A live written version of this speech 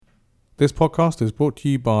This podcast is brought to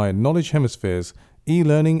you by Knowledge Hemispheres,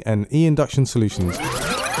 e-learning and e-induction solutions.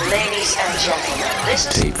 Ladies and gentlemen, this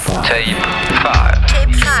is Tape 5.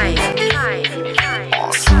 Tape 5.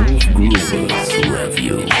 Smooth Groovers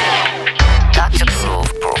Review. Dr.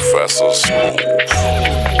 Groove. Professor Smooth.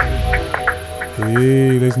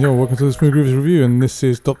 Hey, ladies and gentlemen, welcome to the Smooth Groovers Review, and this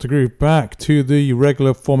is Dr. Groove back to the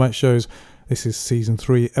regular format shows. This is Season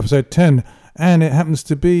 3, Episode 10, and it happens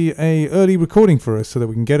to be a early recording for us so that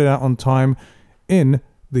we can get it out on time in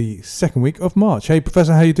the second week of March. Hey,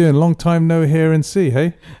 Professor, how you doing? Long time no hear and see,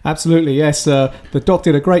 hey? Absolutely, yes. The Doc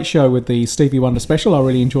did a great show with the Stevie Wonder special. I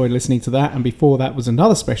really enjoyed listening to that. And before that was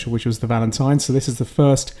another special, which was the Valentine's. So this is the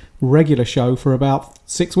first regular show for about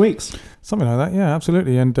 6 weeks. Something like that, yeah,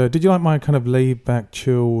 absolutely. And did you like my kind of laid-back,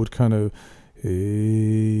 chilled kind of,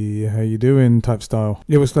 hey, how you doing type style?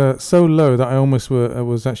 It was so low that I almost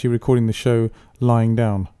was actually recording the show lying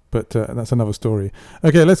down. But that's another story.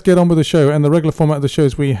 Okay, let's get on with the show. And the regular format of the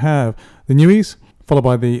shows, we have the newies, followed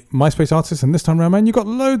by the MySpace artists. And this time around, man, you got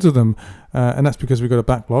loads of them. And that's because we've got a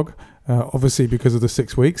backlog, obviously because of the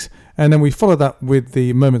 6 weeks. And then we follow that with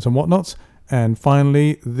the moments and whatnots. And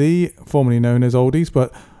finally, the formerly known as oldies,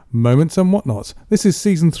 but moments and whatnots. This is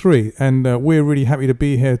Season 3. And we're really happy to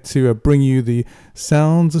be here to bring you the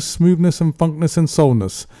sounds of smoothness and funkness and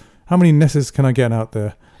soulness. How many Nesses can I get out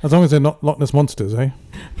there? As long as they're not Loch Ness Monsters, eh?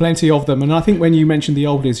 Plenty of them. And I think when you mentioned the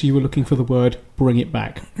oldies, you were looking for the word bring it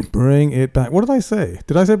back. Bring it back. What did I say?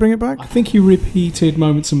 Did I say bring it back? I think you repeated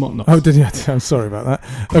moments and whatnot. Oh, did you? I'm sorry about that.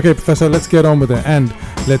 Okay, Professor, let's get on with it. And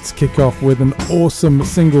let's kick off with an awesome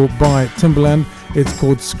single by Timbaland. It's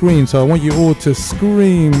called Scream. So I want you all to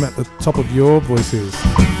scream at the top of your voices.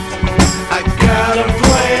 I got a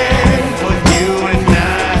plan for you and I.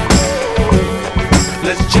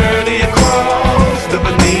 Let's journey across the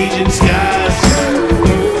Venetian skies.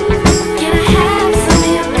 Can I have some of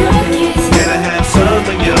your cookies? Can I have some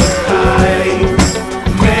of your pie?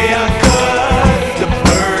 May I cut the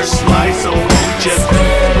first slice? So won't you?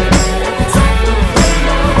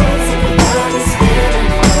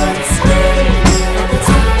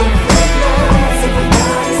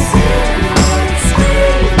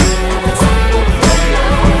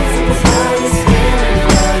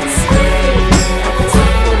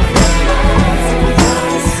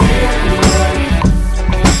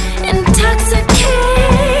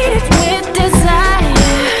 Intoxicated with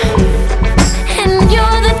desire, and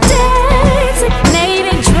you're the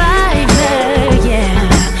designated driver.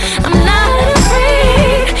 Yeah, I'm not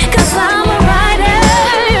afraid, 'cause I'm a rider.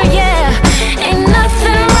 Yeah, ain't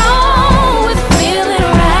nothing wrong with feeling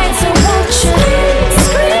right. So won't you scream?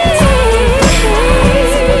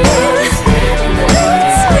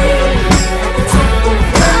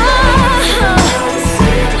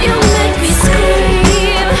 You make me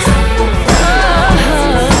scream.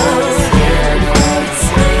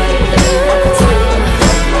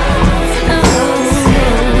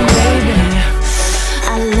 I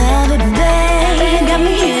love it, babe. Got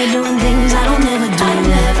me here doing things I don't ever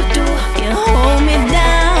do. You hold me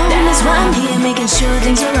down. That's why I'm here making sure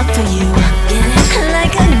things are up for you.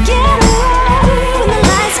 Like a getaway when the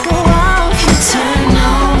lights go off, you turn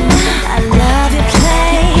on. I love your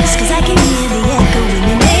place, 'cause I can hear the echo when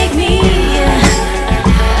you make me.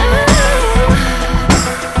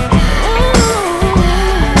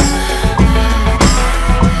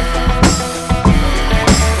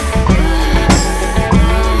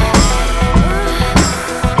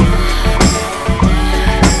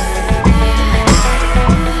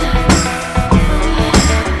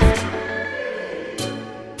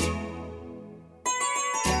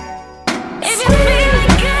 If you feel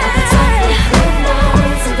good,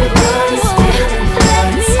 let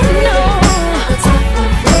me know.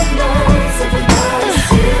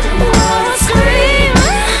 Wanna scream?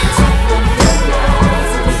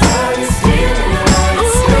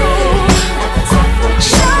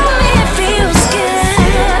 Show me it feels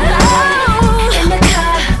good. Oh, in the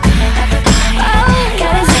car. Oh,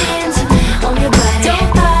 got his hands on your body. Don't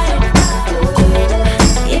bite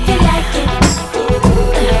if you like it.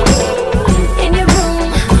 In your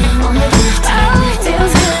room, on the rooftop, oh,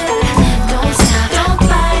 feels good. Don't stop, don't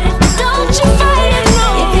fight it, don't you fight it, no.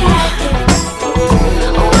 If you like it,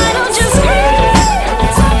 why don't you scream? At the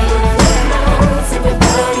top of your lungs,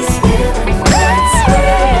 everybody's feeling good.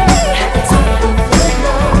 Scream. At the top of your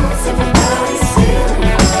lungs, everybody's feeling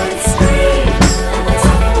good. Scream. At the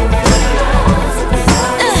top of your lungs,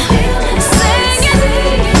 everybody's feeling good. Sing it.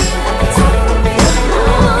 At the top of your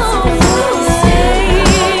lungs,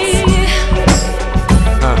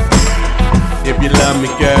 If you love me,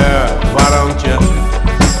 girl, why don't you?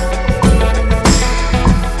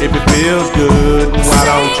 If it feels good, why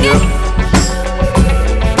don't you?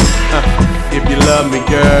 love me,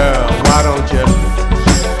 girl? Why don't you?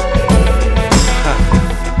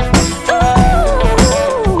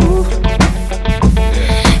 Ooh.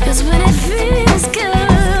 'Cause when it feels good,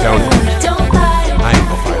 don't fight it. I ain't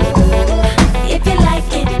gonna fight it. If you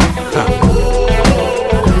like it.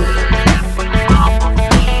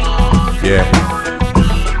 Yeah,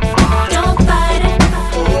 Don't fight it.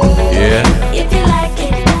 yeah, If you like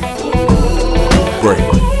it. great.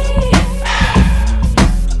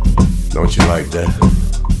 Don't you like that?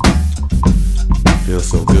 Feels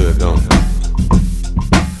so good, don't it?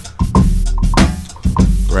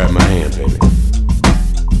 Grab my hand, baby.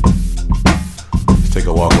 Let's take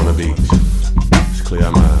a walk on the beach. Let's clear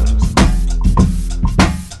our minds.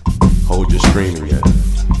 Hold your screaming yet.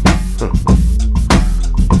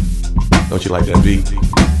 Don't you like that beat?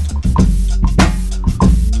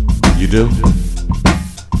 You do?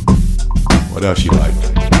 What else you like?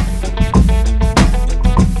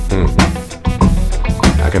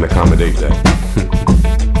 I can accommodate that.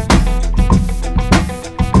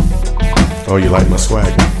 Oh, you like my swag?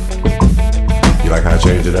 You like how I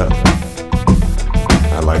changed it up?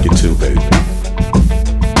 I like it too, baby.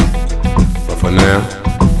 But for now,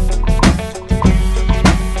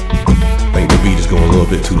 I think the beat is going a little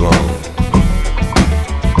bit too long.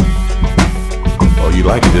 Oh, you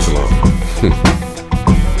like it this long?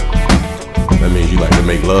 That means you like to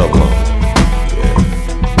make love long. Yeah,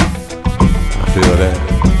 I feel that.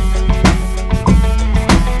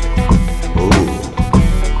 Ooh,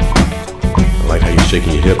 I like how you're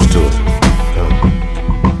shaking your hips to it.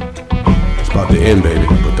 It's about to end, baby,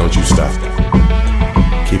 but don't you stop.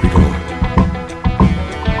 Keep it going.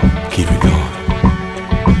 Keep it going.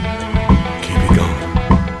 Keep it going.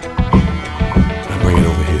 Now bring it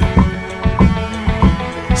over here.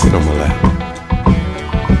 Sit on my lap.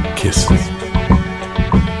 Kiss me.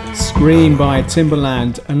 Scream by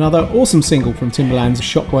Timbaland, another awesome single from Timbaland's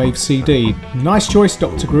Shockwave CD. Nice choice,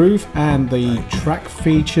 Dr. Groove, and the track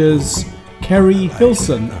features Kerry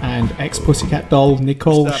Hilson and ex-Pussycat Doll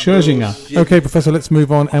Nicole Scherzinger. Okay, Professor, let's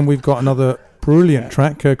move on. And we've got another brilliant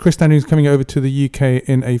track. Chris Daniels coming over to the UK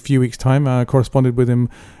in a few weeks' time. I corresponded with him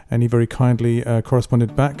and he very kindly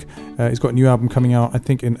corresponded back. He's got a new album coming out, I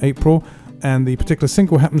think, in April. And the particular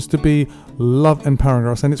single happens to be Love and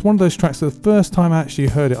Paragraphs. And it's one of those tracks that the first time I actually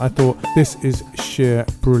heard it, I thought, this is sheer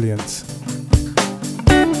brilliance.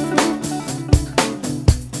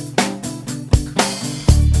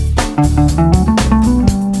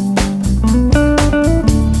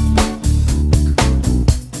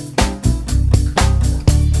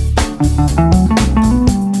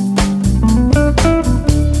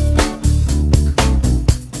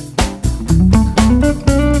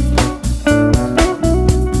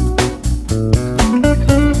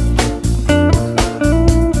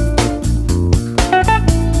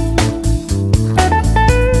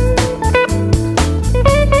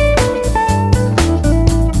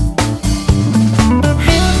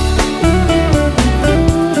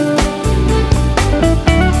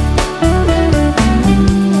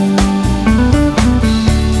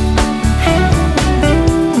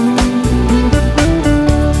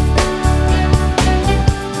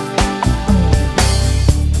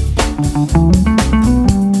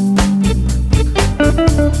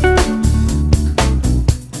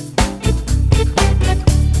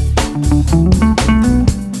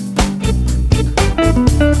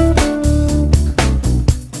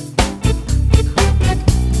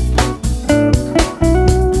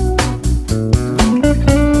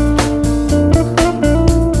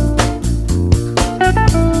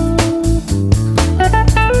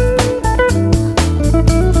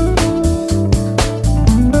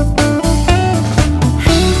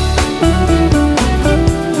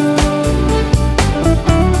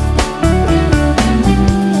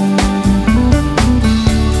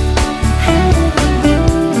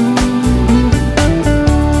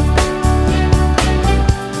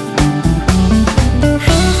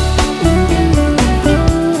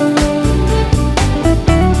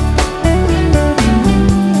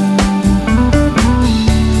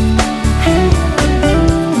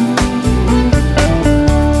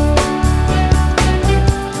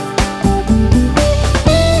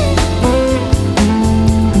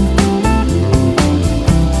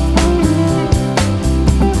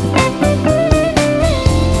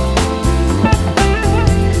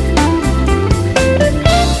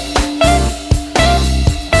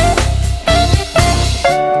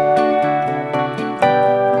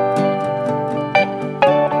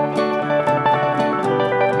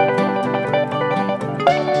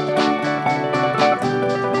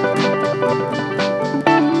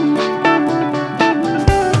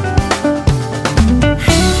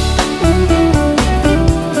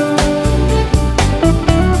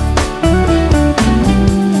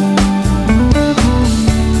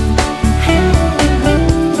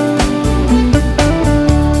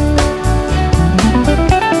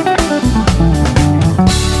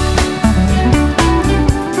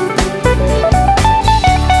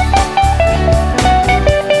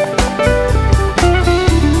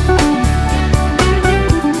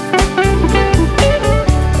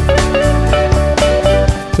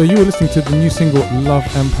 So you are listening to the new single Love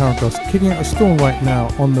and Paragraphs, kicking out a storm right now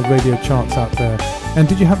on the radio charts out there. And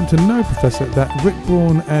did you happen to know, Professor, that Rick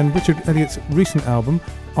Braun and Richard Elliott's recent album,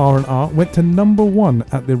 R&R, went to number 1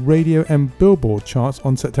 at the radio and Billboard charts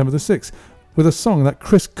on September the 6th, with a song that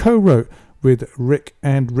Chris co-wrote with Rick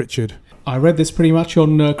and Richard. I read this pretty much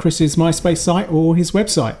on Chris's MySpace site or his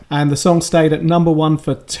website, and the song stayed at number 1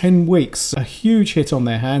 for 10 weeks. A huge hit on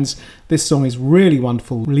their hands. This song is really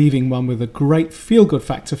wonderful, leaving one with a great feel-good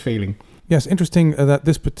factor feeling. Yes, interesting that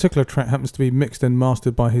this particular track happens to be mixed and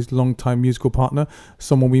mastered by his longtime musical partner,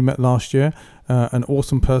 someone we met last year, an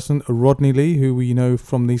awesome person, Rodney Lee, who we know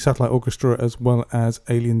from the Satellite Orchestra as well as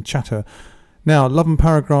Alien Chatter. Now, Love and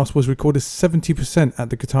Paragraphs was recorded 70%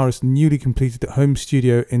 at the guitarist's newly completed home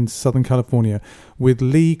studio in Southern California, with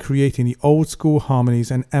Lee creating the old school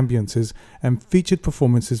harmonies and ambiences, and featured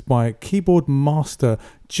performances by keyboard master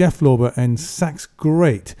Jeff Lorber and sax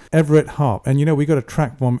great Everett Harp. And you know, we got a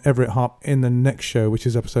track from Everett Harp in the next show, which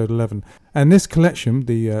is episode 11. And this collection,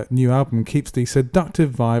 the new album, keeps the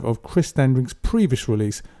seductive vibe of Chris Standring's previous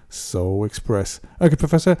release, Soul Express. Okay,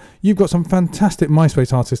 Professor, you've got some fantastic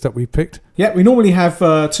MySpace artists that we've picked. Yeah, we normally have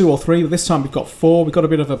 2 or 3, but this time we've got 4. We've got a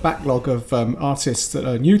bit of a backlog of artists that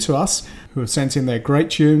are new to us, who have sent in their great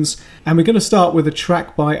tunes. And we're going to start with a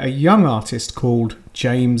track by a young artist called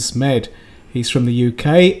James Med. He's from the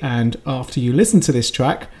UK, and after you listen to this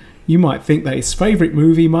track, you might think that his favourite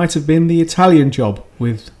movie might have been The Italian Job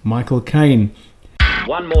with Michael Caine.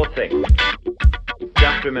 One more thing.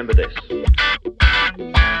 Just remember this.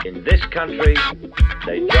 In this country,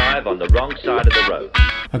 they drive on the wrong side of the road.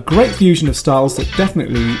 A great fusion of styles that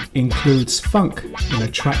definitely includes funk in a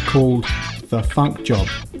track called The Funk Job.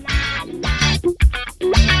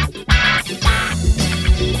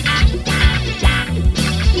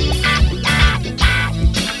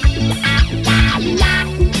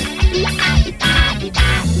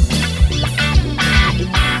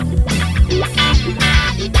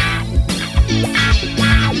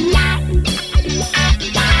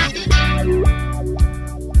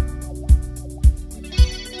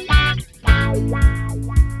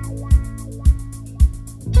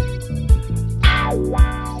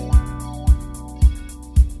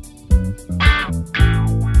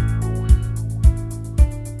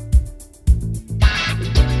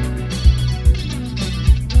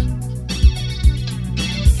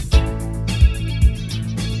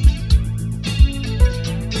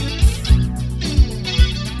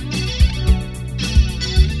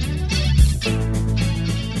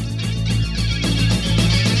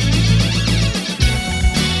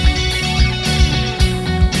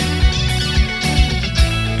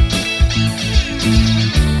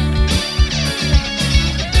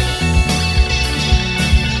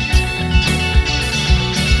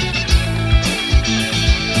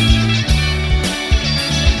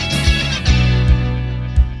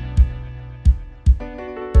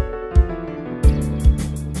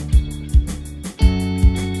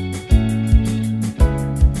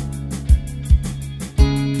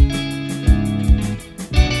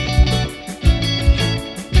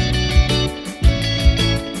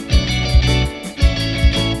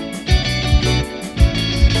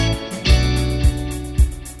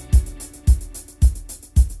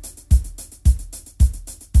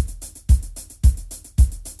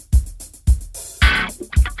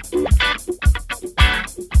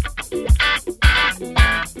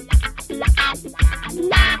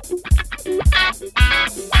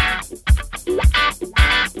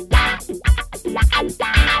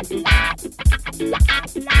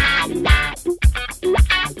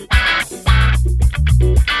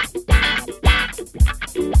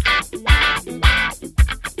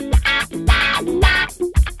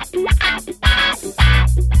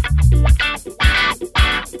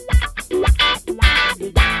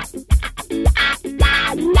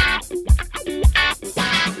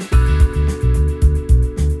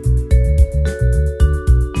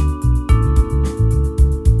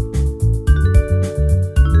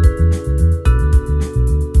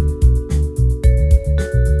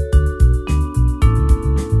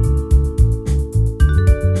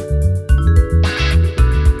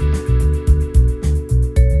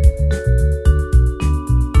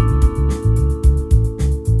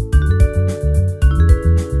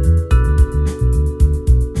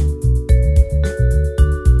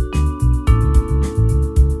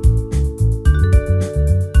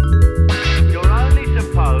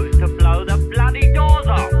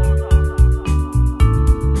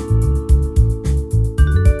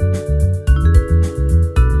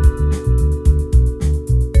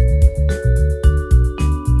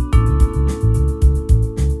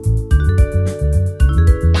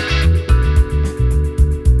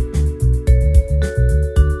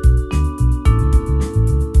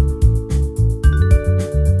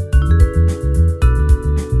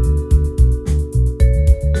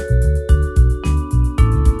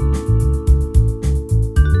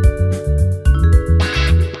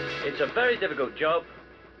 difficult job,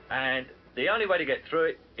 and the only way to get through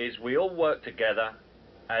it is we all work together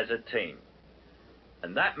as a team.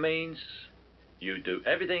 And that means you do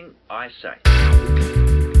everything I say.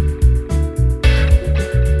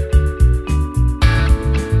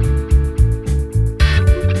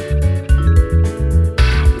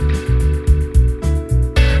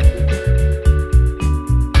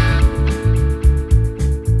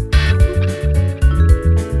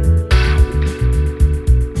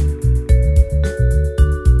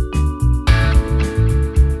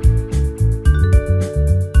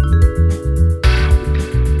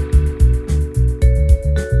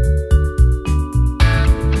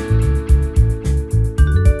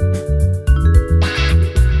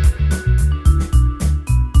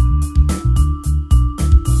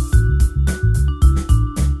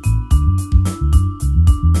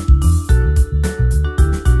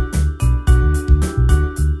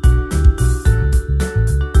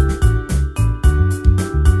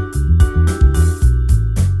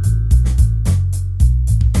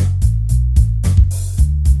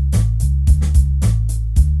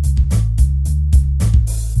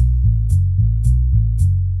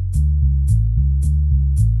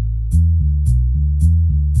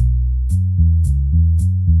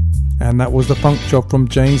 And that was the funk job from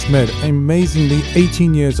James Med, amazingly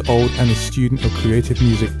 18 years old and a student of creative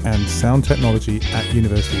music and sound technology at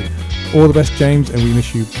university. All the best, James, and we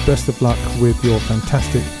wish you best of luck with your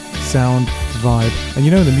fantastic sound, vibe. And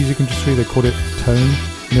you know, in the music industry, they call it tone.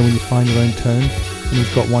 You know, when you find your own tone. And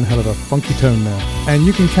he's got one hell of a funky tone now. And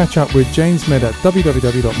you can catch up with James Med at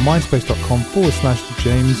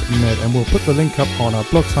www.myspace.com/James Med, and we'll put the link up on our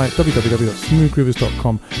blog site,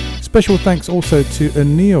 www.smoothgroovers.com. Special thanks also to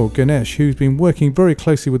Anil Ganesh, who's been working very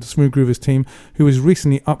closely with the Smooth Groovers team, who has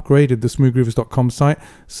recently upgraded the smoothgroovers.com site.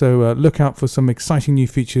 So look out for some exciting new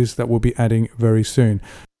features that we'll be adding very soon.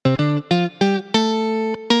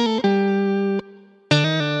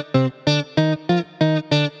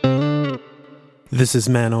 This is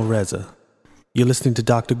Mano Reza. You're listening to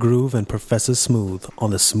Dr. Groove and Professor Smooth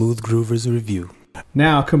on the Smooth Groovers Review.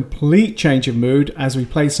 Now a complete change of mood as we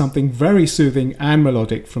play something very soothing and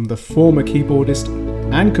melodic from the former keyboardist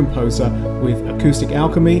and composer with Acoustic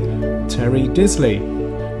Alchemy, Terry Disley.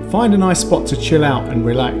 Find a nice spot to chill out and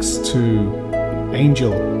relax to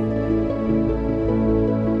Angel.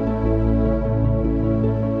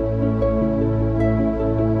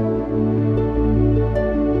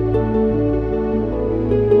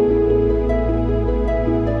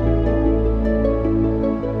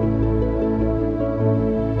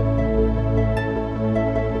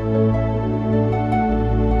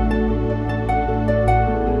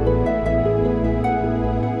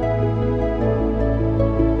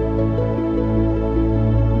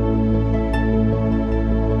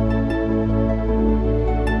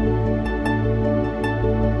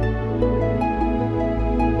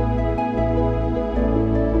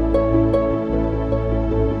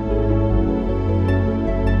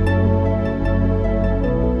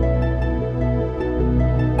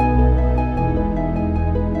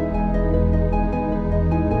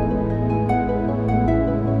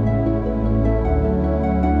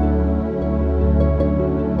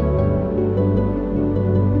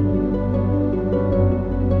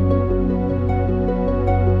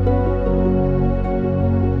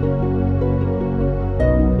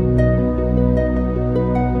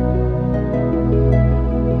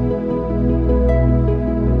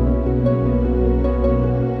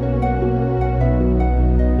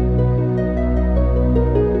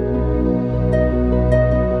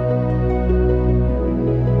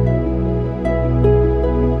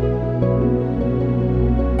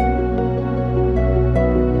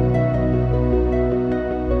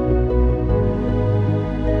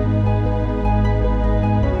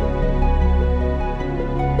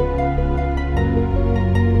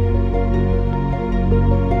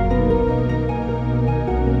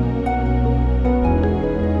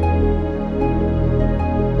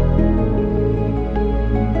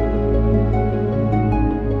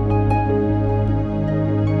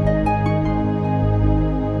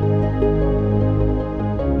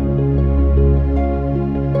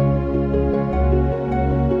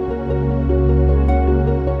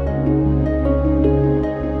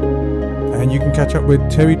 Catch up with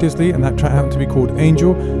Terry Disley, and that track happened to be called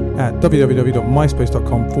Angel at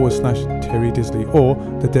www.myspace.com/Terry Disley, or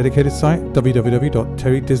the dedicated site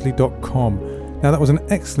www.terrydisley.com. Now that was an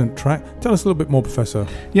excellent track. Tell us a little bit more, Professor.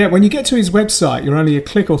 Yeah, when you get to his website, you're only a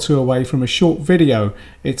click or two away from a short video.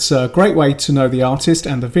 It's a great way to know the artist,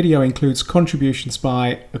 and the video includes contributions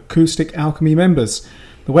by Acoustic Alchemy members.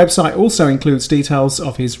 The website also includes details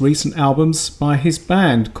of his recent albums by his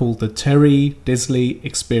band called the Terry Disley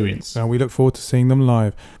Experience. And we look forward to seeing them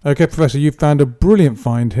live. Okay, Professor, you've found a brilliant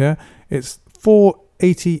find here. It's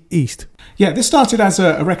 480 East. Yeah, this started as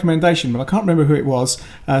a recommendation, but I can't remember who it was,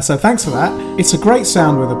 so thanks for that. It's a great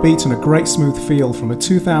sound with a beat and a great smooth feel from a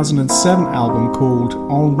 2007 album called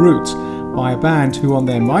En Route by a band who on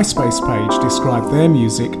their MySpace page described their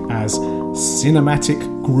music as cinematic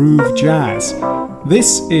groove jazz.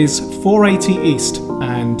 This is 480 East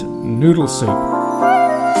and Noodle Soup.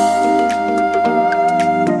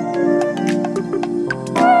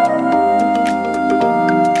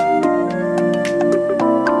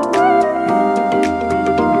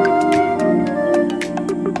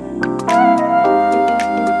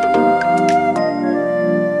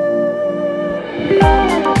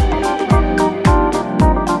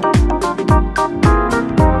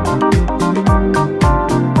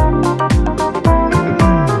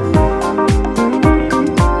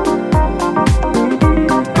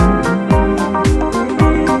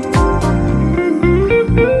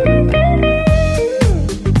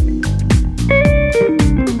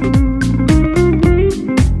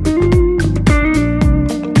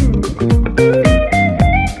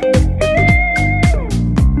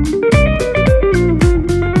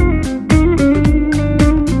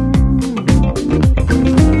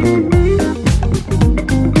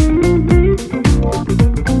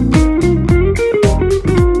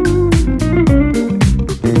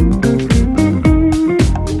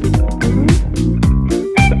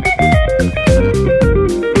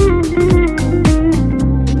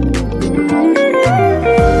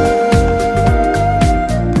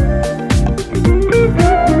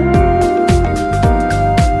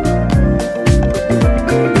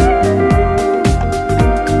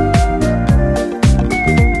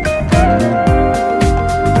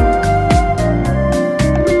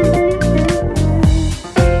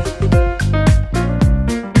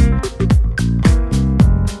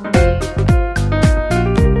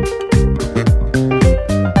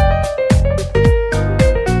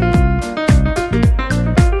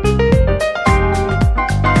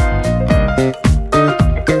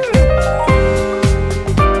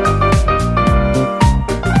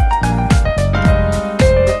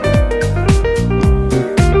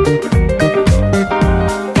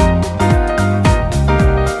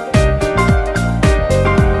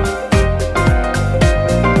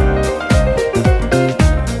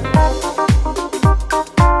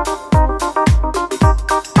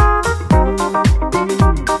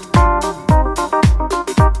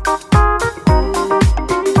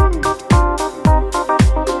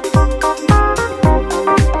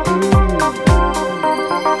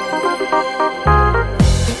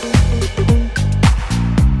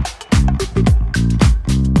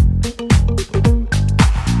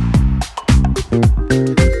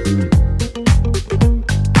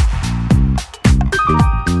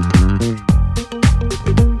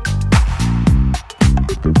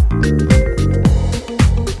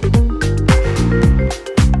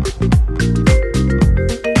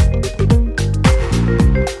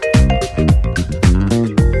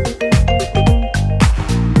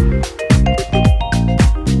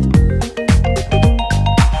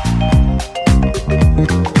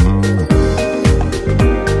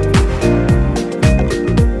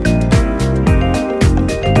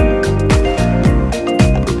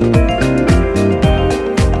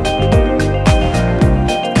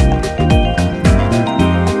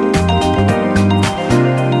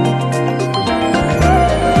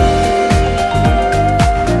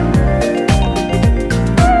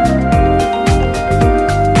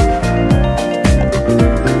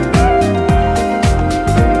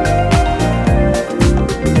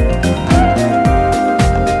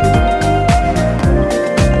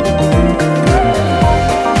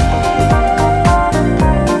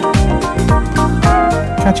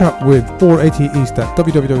 Catch up with 480 East at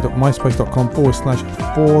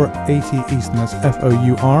www.myspace.com/480east, and that's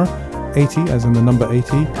FOUR 80 as in the number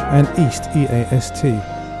 80 and East EAST.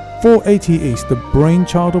 480 East, the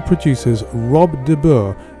brainchild of producers Rob de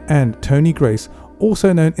Boer and Tony Grace,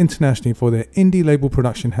 also known internationally for their indie label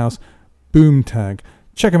production house Boomtag.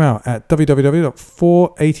 Check them out at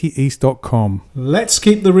www.480east.com. Let's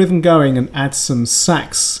keep the rhythm going and add some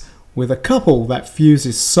sax with a couple that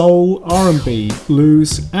fuses soul, R&B,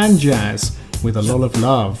 blues and jazz with a lot of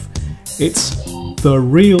love. It's The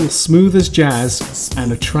Real Smooth as Jazz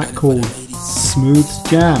and a track called Smooth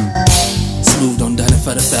Jam. Smooth done done it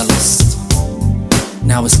for the fellas.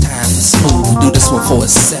 Now it's time for Smooth to do this one for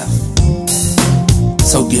itself.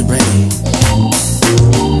 So get ready.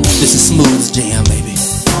 This is Smooth's jam, baby.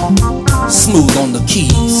 Smooth on the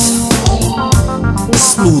keys,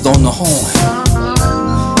 smooth on the horn.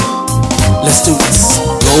 Let's do this.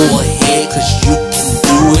 Go ahead, cause you can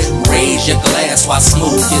do it. Raise your glass while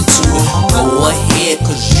smooth get to it. Go ahead,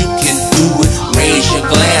 cause you can do it. Raise your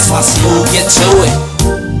glass while smooth get to it.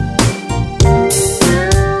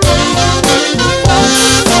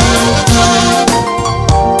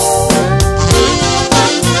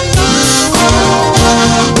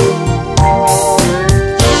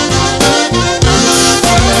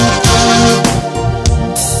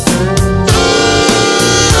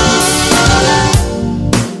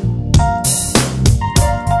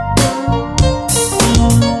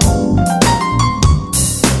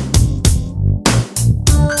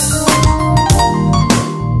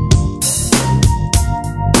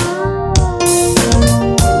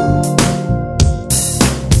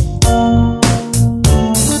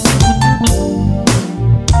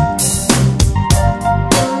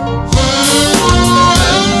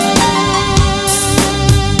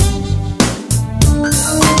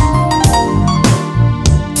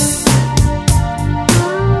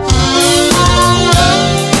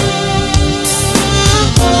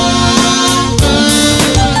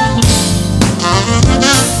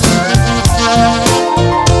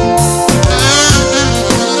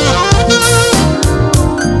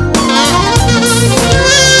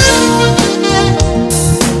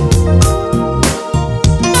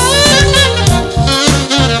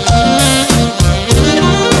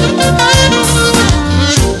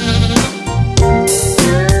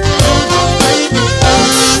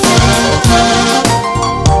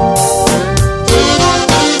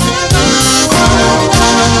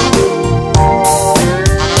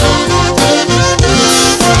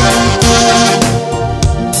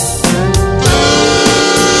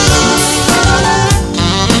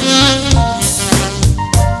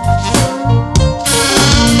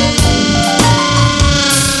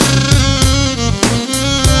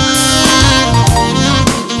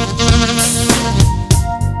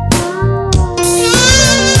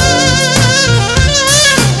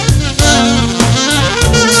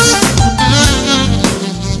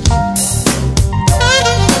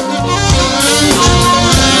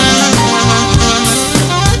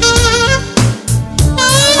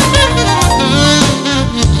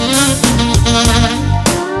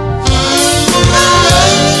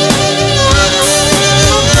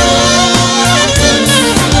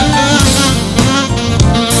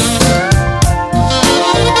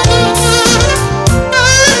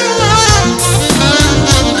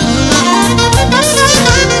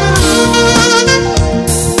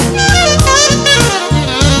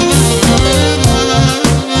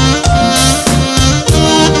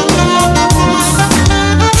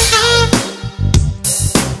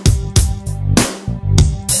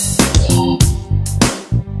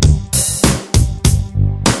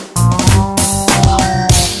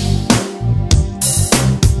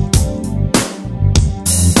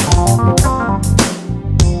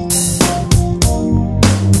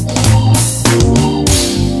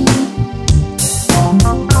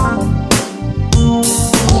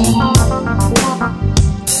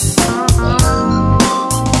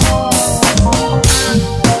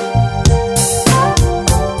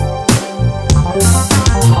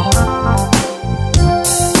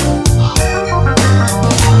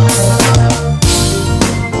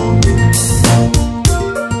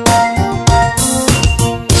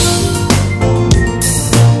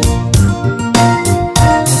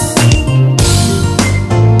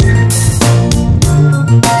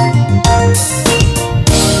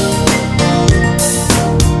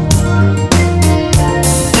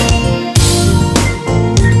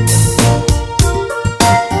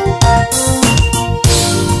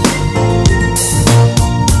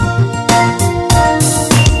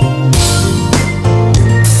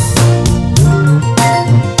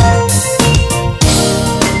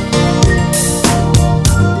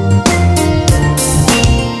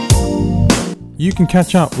 You can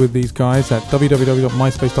catch up with these guys at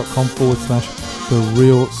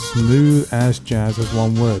www.myspace.com/TheRealSmoothAsJazz as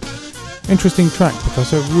one word. Interesting track,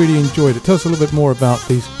 Professor. Really enjoyed it. Tell us a little bit more about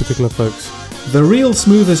these particular folks. The Real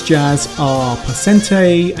Smooth as Jazz are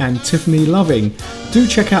Placente and Tiffany Loving. Do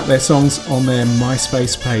check out their songs on their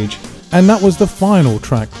MySpace page. And that was the final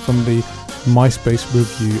track from the MySpace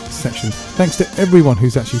review section. Thanks to everyone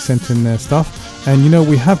who's actually sent in their stuff. And you know,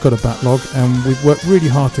 we have got a backlog and we've worked really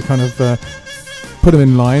hard to kind of put them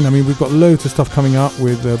in line. I mean, we've got loads of stuff coming up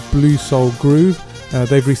with Blue Soul Groove,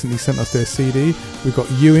 They've recently sent us their CD. We've got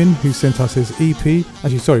Ewan, who sent us his EP.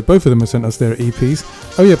 Actually, sorry, both of them have sent us their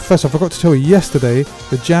EPs. Oh yeah, Professor, I forgot to tell you, yesterday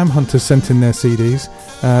the Jam Hunters sent in their CDs.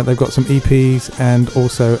 They've got some EPs and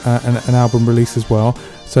also an album release as well.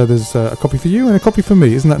 So there's a copy for you and a copy for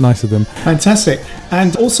me. Isn't that nice of them? Fantastic.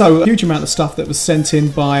 And also a huge amount of stuff that was sent in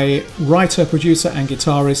by writer, producer and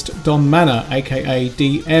guitarist Don Manor, aka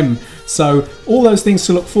DM. So all those things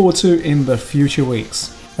to look forward to in the future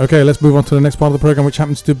weeks. Okay, let's move on to the next part of the program, which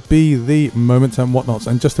happens to be the Moments and Whatnots.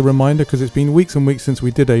 And just a reminder, because it's been weeks and weeks since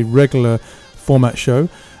we did a regular format show,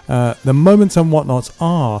 the Moments and Whatnots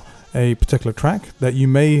are a particular track that you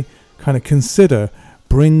may kind of consider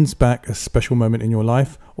brings back a special moment in your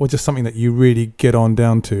life, or just something that you really get on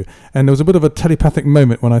down to. And there was a bit of a telepathic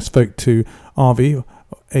moment when I spoke to Arvi,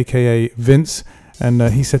 aka Vince, and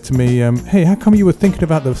he said to me, hey, how come you were thinking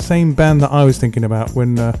about the same band that I was thinking about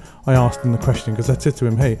when I asked him the question? Because I said to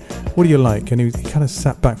him, hey, what do you like? And he kind of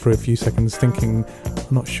sat back for a few seconds thinking,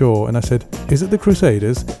 I'm not sure. And I said, is it the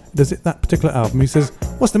Crusaders? Does it that particular album? He says,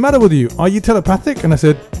 what's the matter with you? Are you telepathic? And I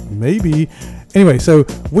said, maybe. Anyway, so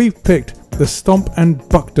we've picked the Stomp and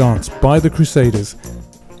Buck Dance by the Crusaders.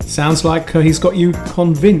 Sounds like he's got you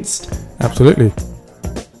convinced. Absolutely.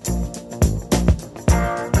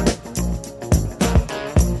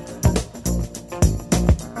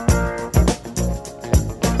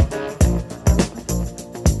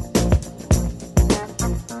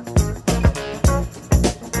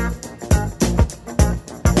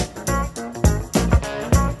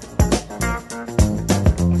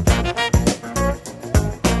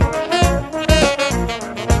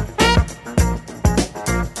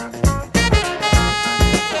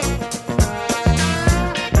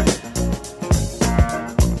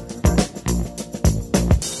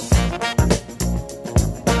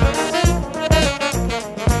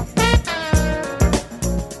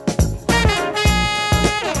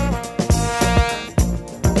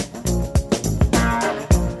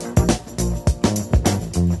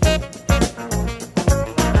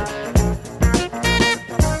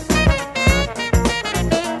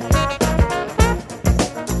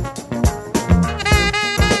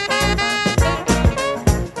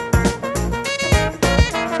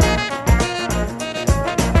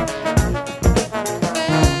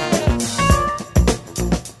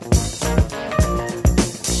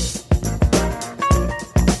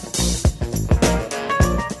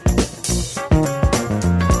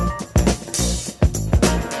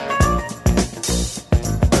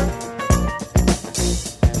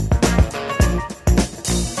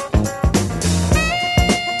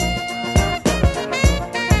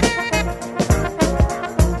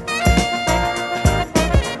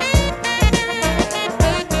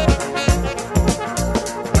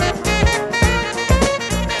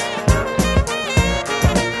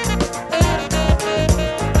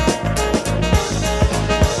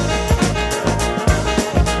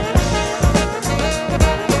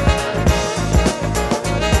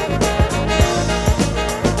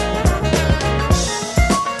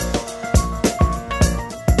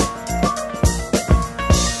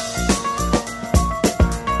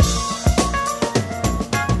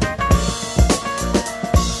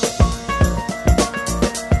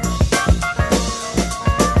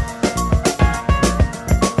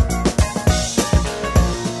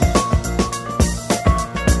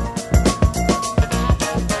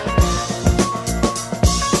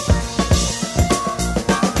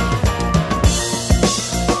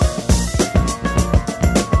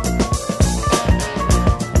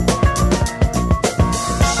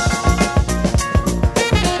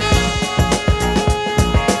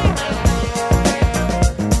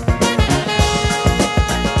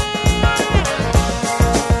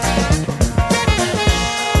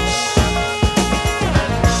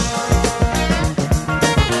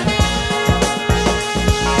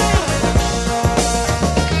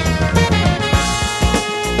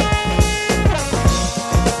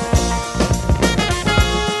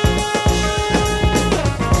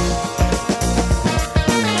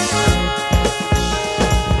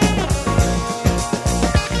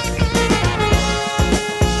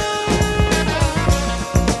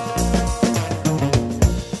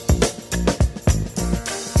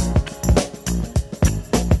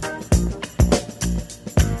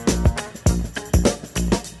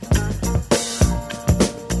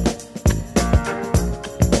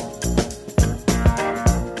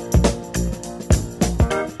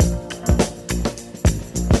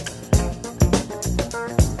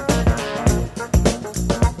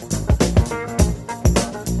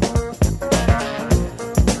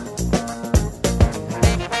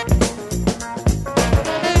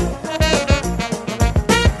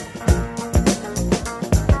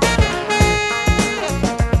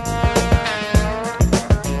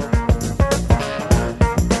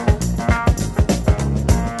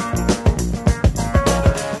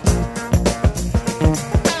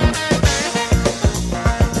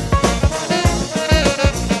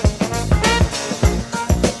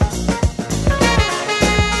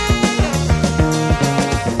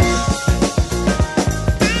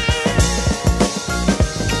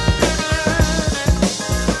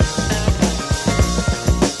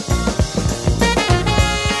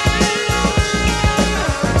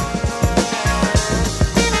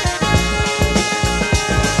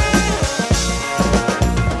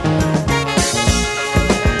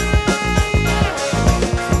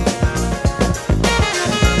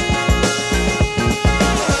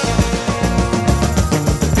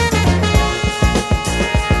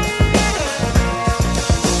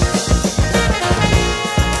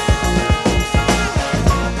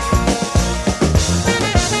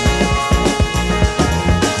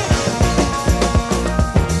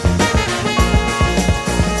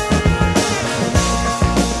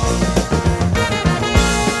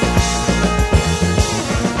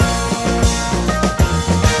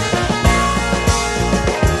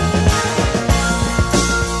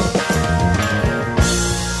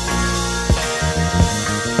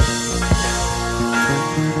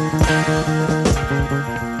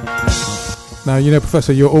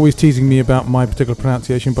 Professor, you're always teasing me about my particular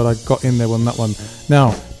pronunciation, but I got in there on that one.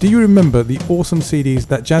 Now, do you remember the awesome CDs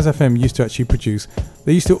that Jazz FM used to actually produce?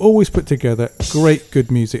 They used to always put together great, good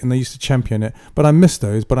music, and they used to champion it. But I miss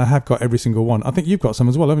those, but I have got every single one. I think you've got some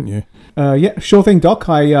as well, haven't you? Yeah, sure thing, Doc.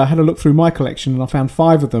 I had a look through my collection and I found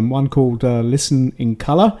 5 of them. One called Listen in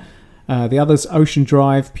Colour, the others Ocean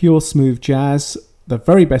Drive, Pure Smooth Jazz, The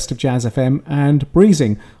Very Best of Jazz FM, and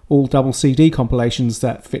Breezing, all double CD compilations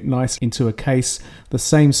that fit nice into a case the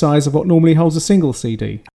same size of what normally holds a single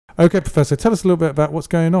CD. Okay, Professor, tell us a little bit about what's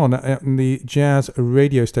going on in the jazz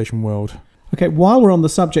radio station world. Okay, while we're on the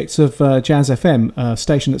subject of Jazz FM, a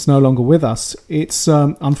station that's no longer with us, it's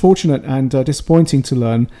unfortunate and disappointing to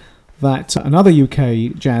learn that another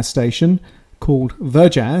UK jazz station called The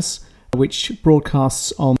Jazz, which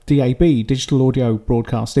broadcasts on DAB, digital audio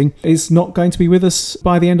broadcasting, is not going to be with us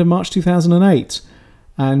by the end of March 2008.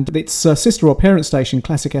 And its sister or parent station,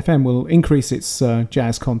 Classic FM, will increase its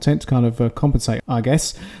jazz content to kind of compensate, I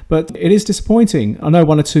guess. But it is disappointing. I know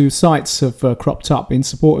 1 or 2 sites have cropped up in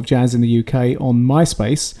support of jazz in the UK on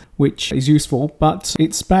MySpace, which is useful, but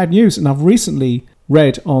it's bad news. And I've recently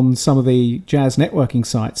read on some of the jazz networking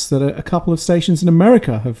sites that a couple of stations in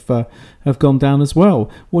America have gone down as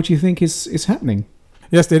well. What do you think is happening?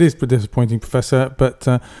 Yes, it is disappointing, Professor, but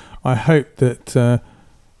I hope that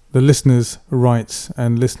the listeners' rights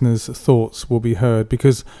and listeners' thoughts will be heard,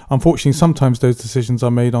 because unfortunately sometimes those decisions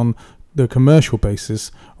are made on the commercial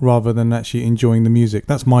basis rather than actually enjoying the music.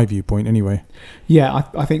 That's my viewpoint anyway. Yeah,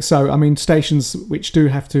 I think so. I mean, stations which do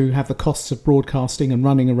have to have the costs of broadcasting and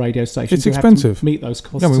running a radio station, it's expensive. Have to meet those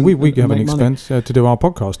costs. Yeah, I mean, we have an expense to do our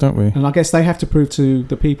podcast, don't we? And I guess they have to prove to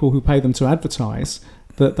the people who pay them to advertise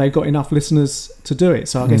that they've got enough listeners to do it.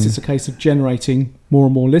 So I guess it's a case of generating more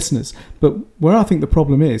and more listeners. But where I think the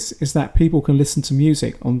problem is that people can listen to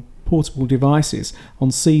music on portable devices, on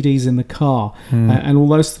CDs in the car, and all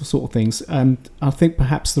those sort of things. And I think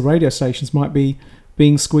perhaps the radio stations might be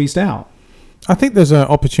being squeezed out. I think there's an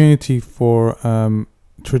opportunity for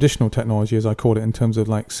traditional technology, as I call it, in terms of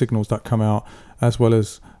like signals that come out, as well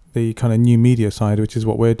as the kind of new media side, which is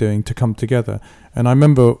what we're doing, to come together. And I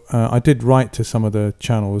remember I did write to some of the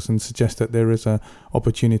channels and suggest that there is an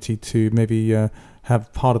opportunity to maybe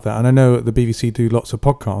have part of that. And I know the BBC do lots of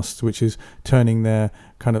podcasts, which is turning their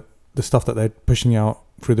kind of the stuff that they're pushing out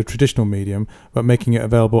through the traditional medium, but making it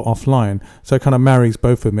available offline. So it kind of marries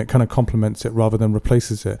both of them. It kind of complements it rather than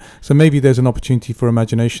replaces it. So maybe there's an opportunity for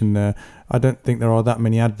imagination there. I don't think there are that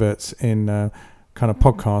many adverts in kind of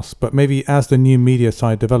podcasts, but maybe as the new media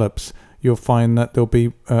side develops, you'll find that there'll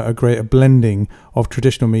be a greater blending of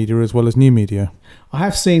traditional media as well as new media. I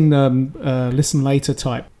have seen listen later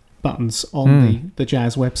type buttons on the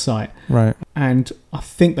Jazz website, right? And I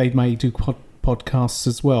think they may do podcasts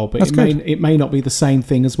as well, but it may not be the same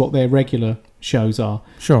thing as what their regular shows are.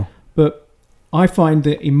 Sure. But I find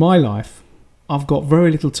that in my life, I've got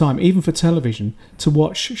very little time, even for television, to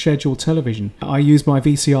watch scheduled television. I use my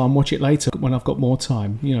VCR and watch it later when I've got more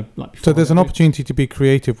time. Like before. So there's an opportunity to be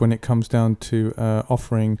creative when it comes down to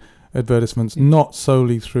offering advertisements, not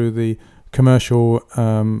solely through the commercial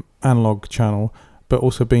analog channel, but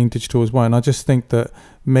also being digital as well. And I just think that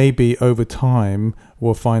maybe over time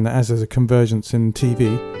we'll find that as there's a convergence in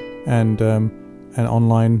TV and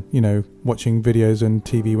online, watching videos and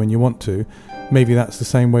TV when you want to, maybe that's the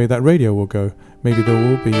same way that radio will go. Maybe there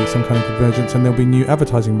will be some kind of convergence and there'll be new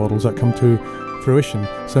advertising models that come to fruition.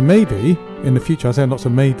 So maybe in the future, I say lots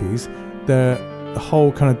of maybes, the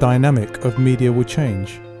whole kind of dynamic of media will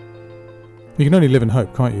change. You can only live in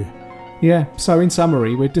hope, can't you? Yeah, so in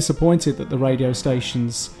summary, we're disappointed that the radio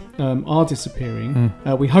stations are disappearing.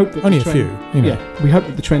 We hope that only the trend, a few. Yeah, we hope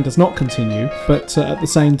that the trend does not continue, but at the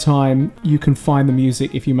same time, you can find the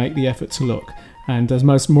music if you make the effort to look. And as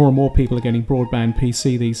more and more people are getting broadband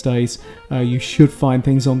PC these days, you should find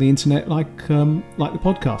things on the internet like the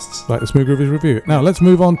podcasts. Like the Smooth Groovers Review. Now, let's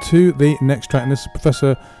move on to the next track. And this is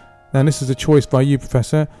Professor. Now, this is a choice by you,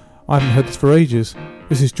 Professor. I haven't heard this for ages.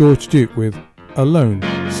 This is George Duke with Alone,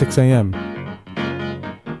 6 a.m.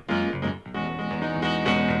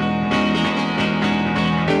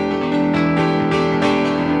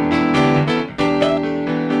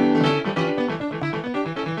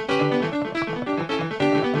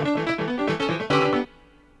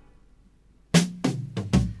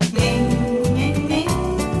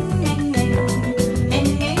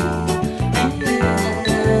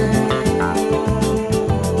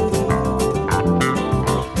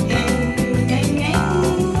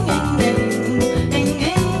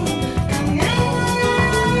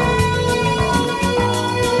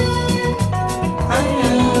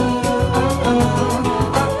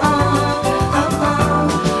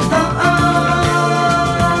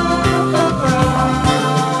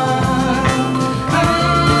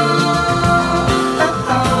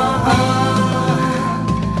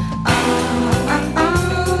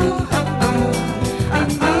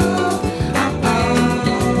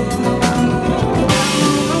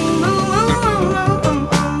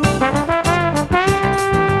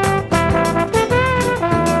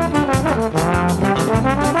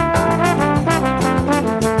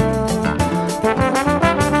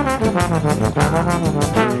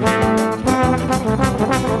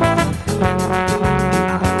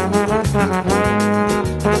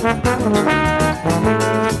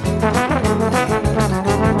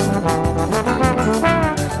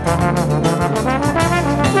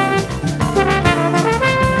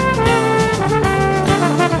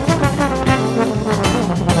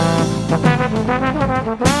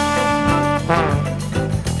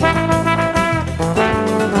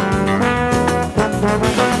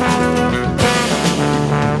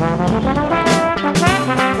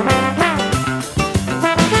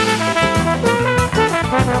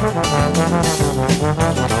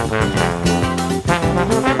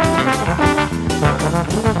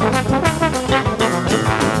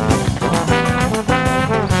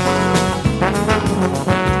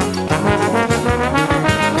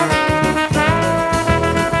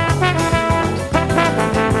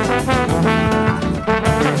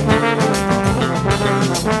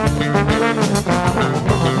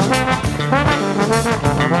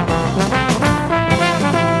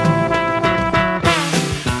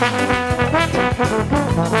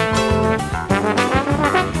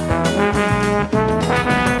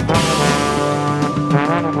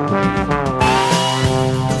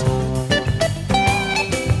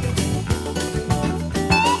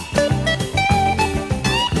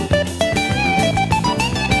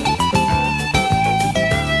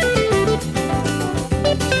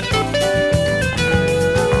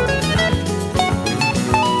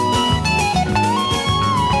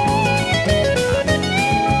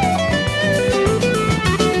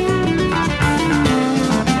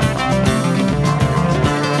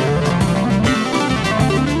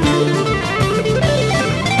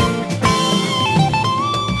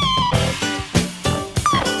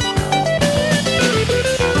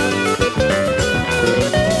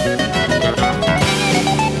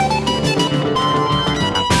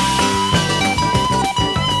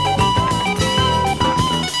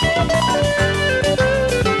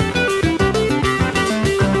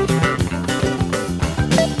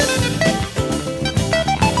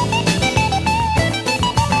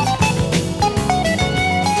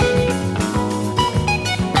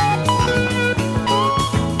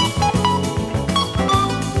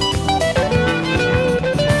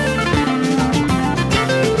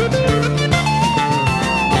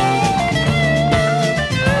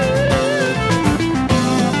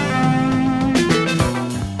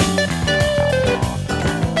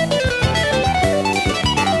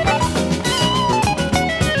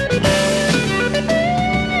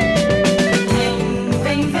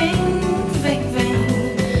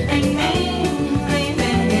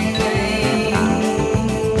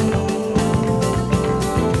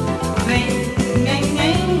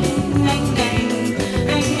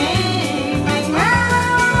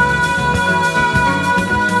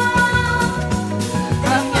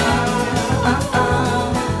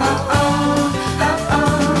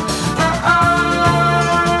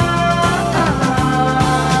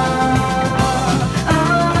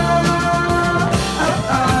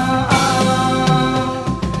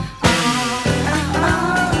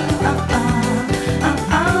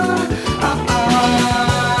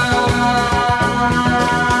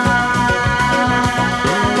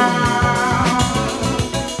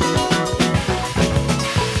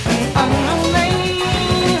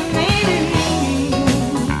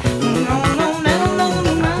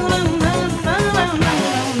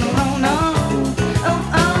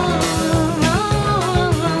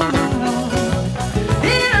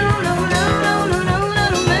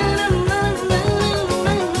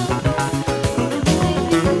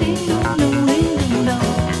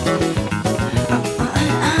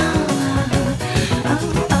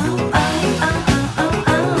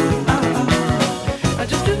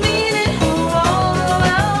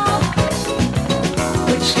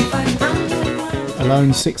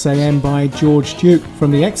 Alone 6am by George Duke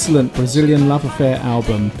from the excellent Brazilian Love Affair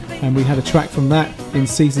album, and we had a track from that in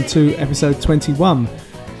Season 2, Episode 21.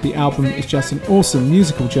 The album is just an awesome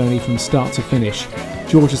musical journey from start to finish.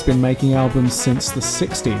 George has been making albums since the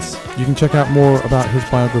 60s. You can check out more about his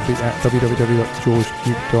biography at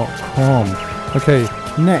www.georgeduke.com. Okay,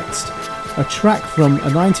 next, a track from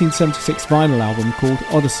a 1976 vinyl album called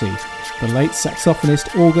Odyssey. The late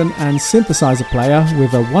saxophonist, organ and synthesizer player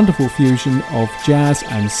with a wonderful fusion of jazz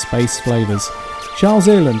and space flavours. Charles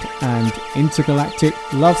Earland and Intergalactic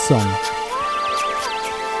Love Song.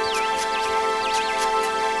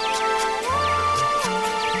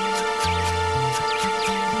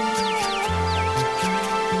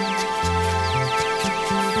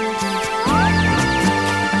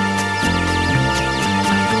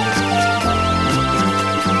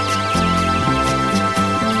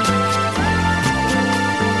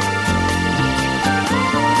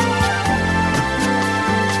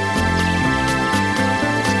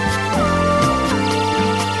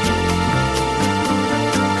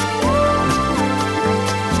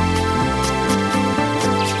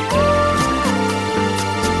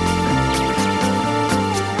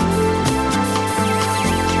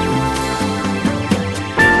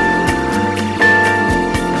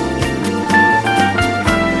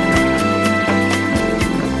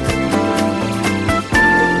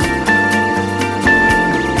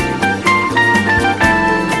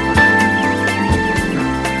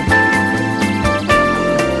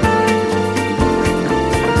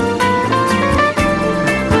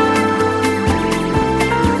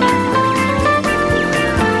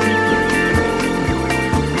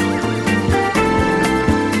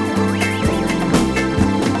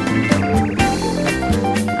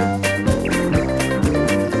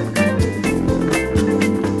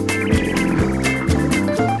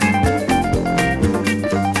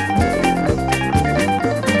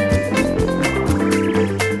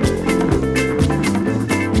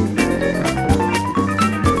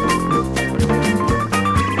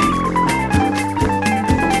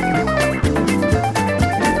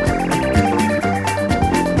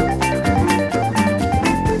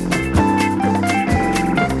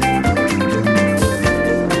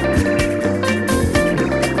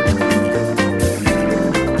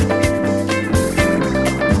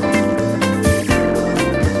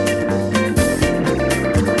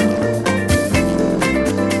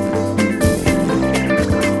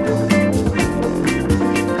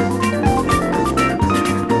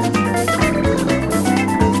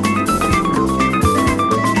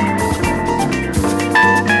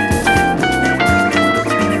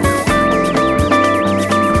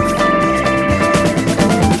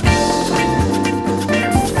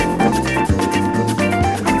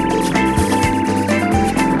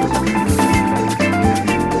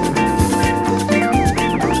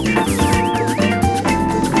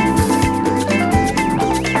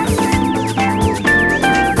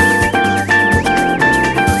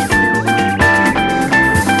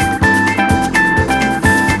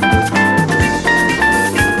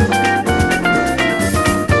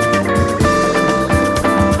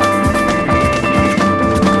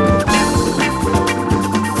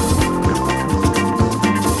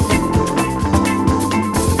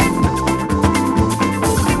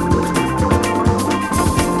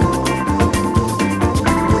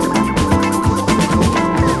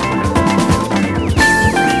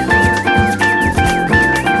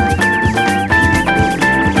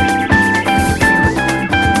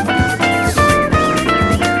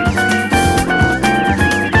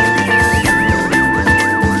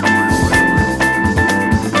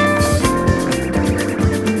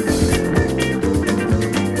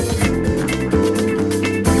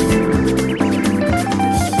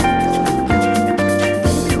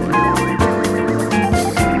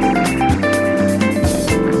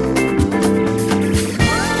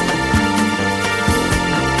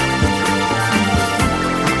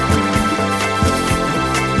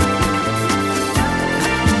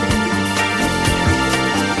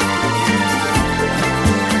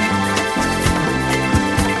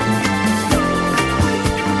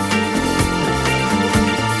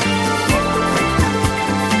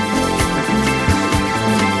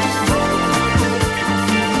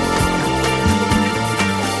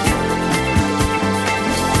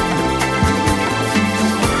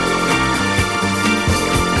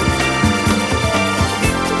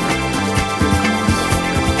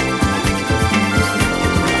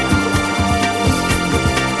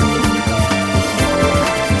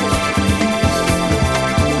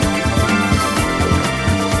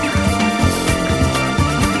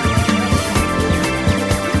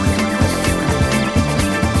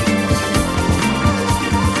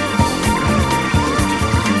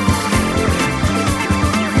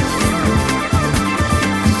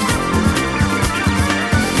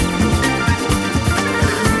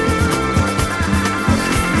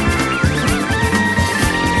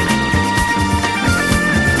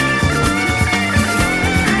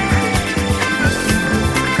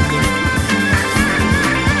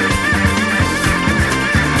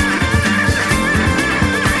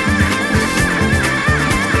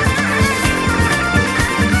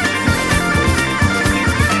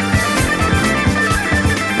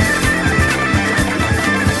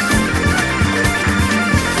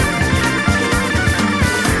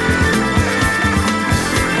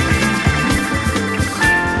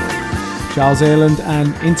 Giles Ireland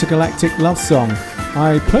and Intergalactic Love Song.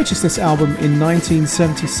 I purchased this album in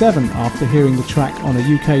 1977 after hearing the track on a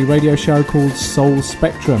UK radio show called Soul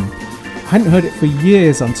Spectrum. I hadn't heard it for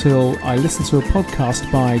years until I listened to a podcast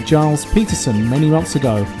by Giles Peterson many months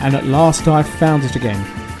ago, and at last I found it again.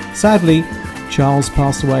 Sadly, Giles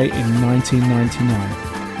passed away in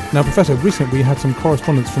 1999. Now, Professor, recently we had some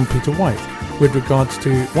correspondence from Peter White with regards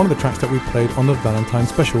to one of the tracks that we played on the Valentine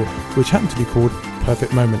special, which happened to be called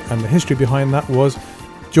Perfect Moment. And the history behind that was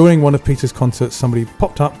during one of Peter's concerts, somebody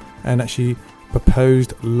popped up and actually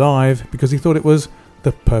proposed live because he thought it was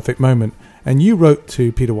the perfect moment. And you wrote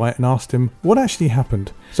to Peter White and asked him what actually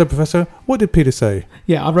happened. So, Professor, what did Peter say?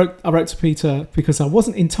 Yeah, I wrote to Peter because I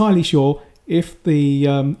wasn't entirely sure if the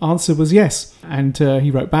answer was yes. And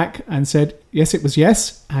he wrote back and said, yes, it was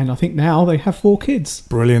yes. And I think now they have 4 kids.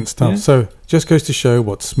 Brilliant stuff. Yeah. So, just goes to show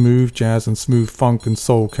what smooth jazz and smooth funk and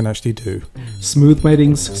soul can actually do. Smooth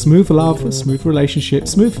weddings, smooth love, smooth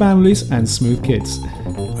relationships, smooth families, and smooth kids.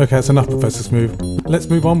 Okay, that's enough, Professor Smooth. Let's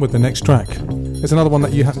move on with the next track. It's another one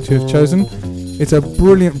that you happen to have chosen. It's a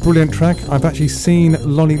brilliant, brilliant track. I've actually seen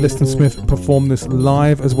Lonnie Liston Smith perform this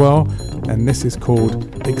live as well, and this is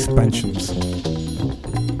called Expansions.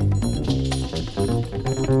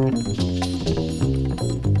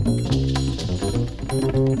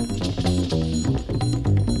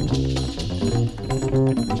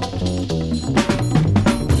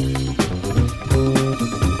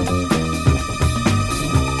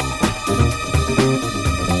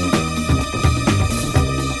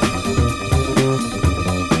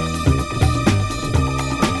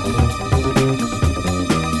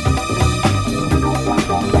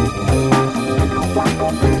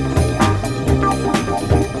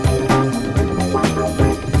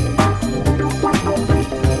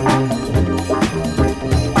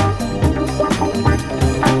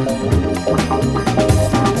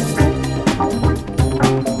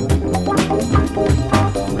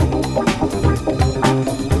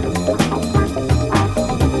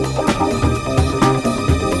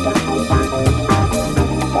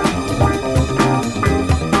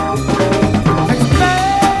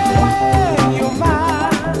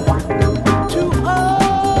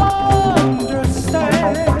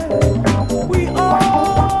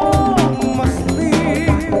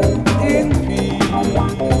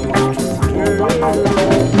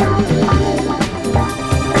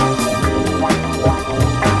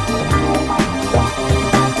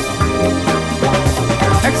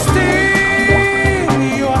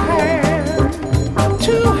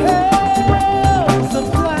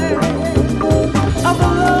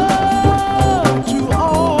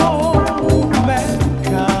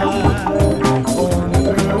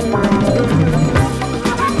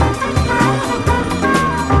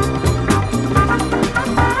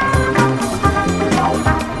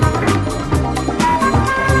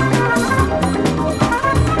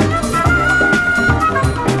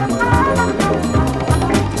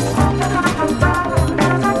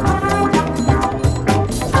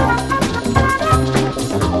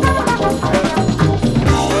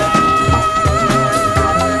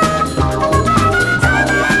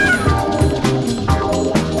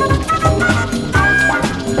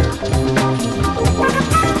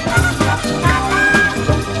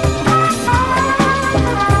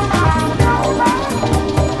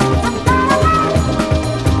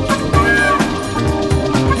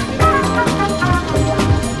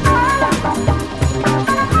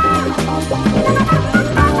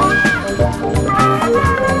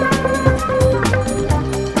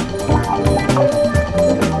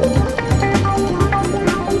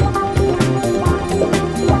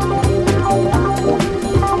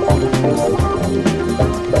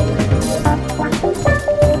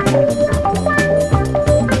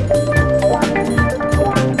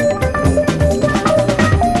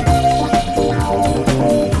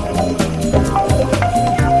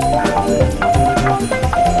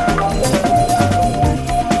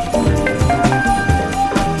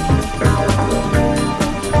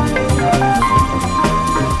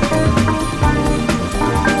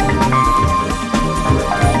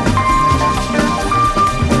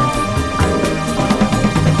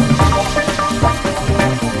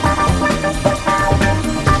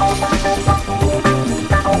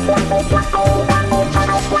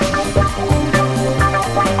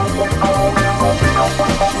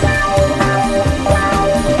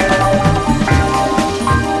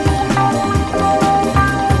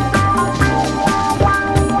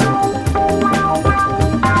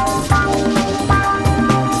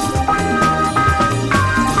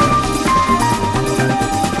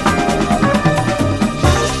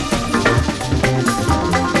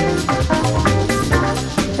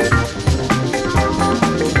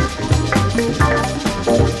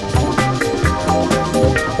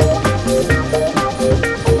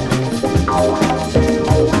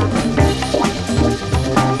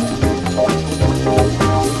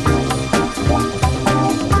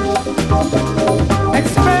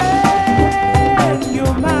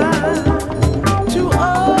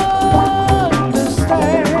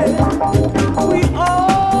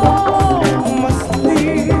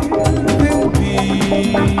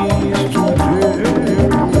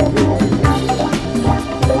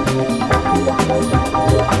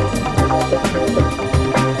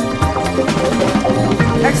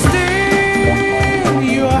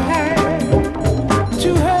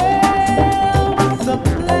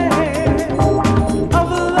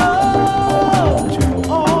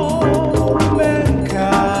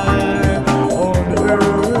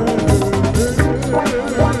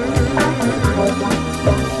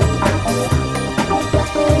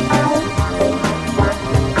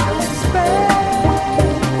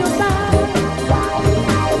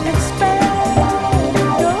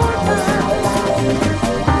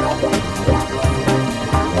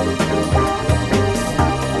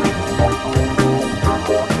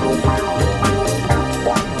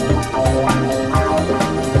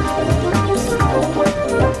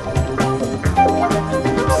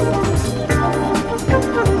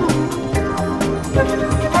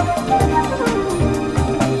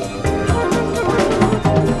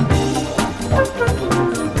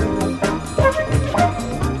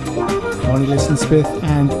 Lonnie Liston Smith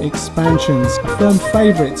and Expansions, a firm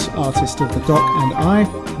favourite artist of the Doc and I.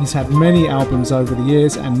 He's had many albums over the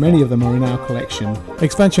years and many of them are in our collection.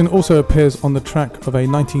 Expansion also appears on the track of a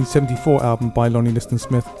 1974 album by Lonnie Liston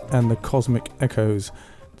Smith and the Cosmic Echoes.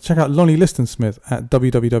 Check out Lonnie Liston Smith at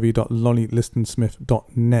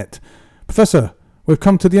www.lonnielistonsmith.net. Professor, we've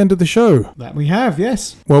come to the end of the show. That we have,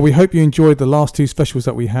 yes. Well, we hope you enjoyed the last two specials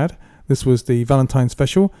that we had. This was the Valentine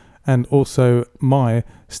special and also my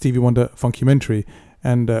Stevie Wonder Funkumentary.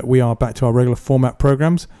 And we are back to our regular format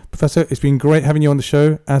programs. Professor, it's been great having you on the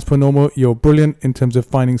show. As per normal, you're brilliant in terms of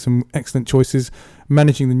finding some excellent choices,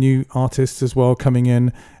 managing the new artists as well coming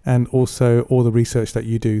in, and also all the research that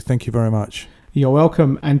you do. Thank you very much. You're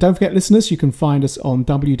welcome. And don't forget, listeners, you can find us on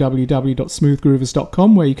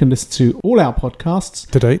www.smoothgroovers.com, where you can listen to all our podcasts.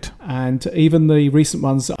 To date. And even the recent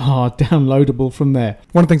ones are downloadable from there.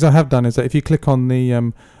 One of the things I have done is that if you click on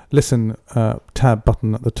the listen tab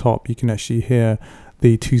button at the top, you can actually hear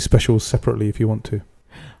the two specials separately if you want to.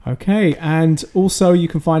 Okay, and also you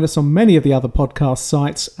can find us on many of the other podcast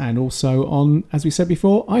sites and also on, as we said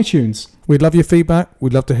before, iTunes. We'd love your feedback.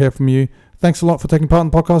 We'd love to hear from you. Thanks a lot for taking part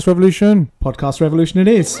in Podcast Revolution. Podcast Revolution it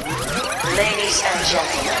is. Ladies and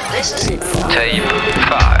gentlemen, this is Tape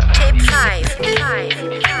 5.